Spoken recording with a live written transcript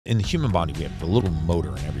In the human body, we have a little motor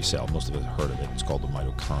in every cell. Most of us have heard of it. It's called the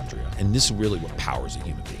mitochondria. And this is really what powers a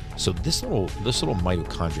human being. So this little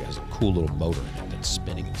mitochondria has a cool little motor in it that's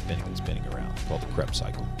spinning and spinning and spinning around, called the Krebs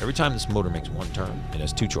cycle. Every time this motor makes one turn, it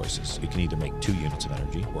has two choices. It can either make 2 units of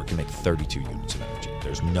energy, or it can make 32 units of energy.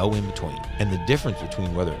 There's no in between. And the difference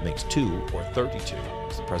between whether it makes 2 or 32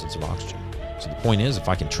 is the presence of oxygen. So the point is, if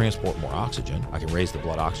I can transport more oxygen, I can raise the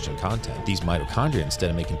blood oxygen content. These mitochondria,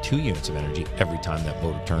 instead of making 2 units of energy every time that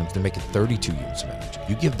motor turns, they're making 32 units of energy.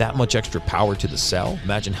 You give that much extra power to the cell,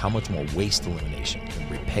 imagine how much more waste elimination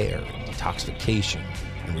and repair and detoxification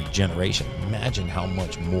and regeneration. Imagine how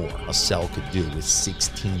much more a cell could do with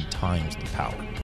 16 times the power.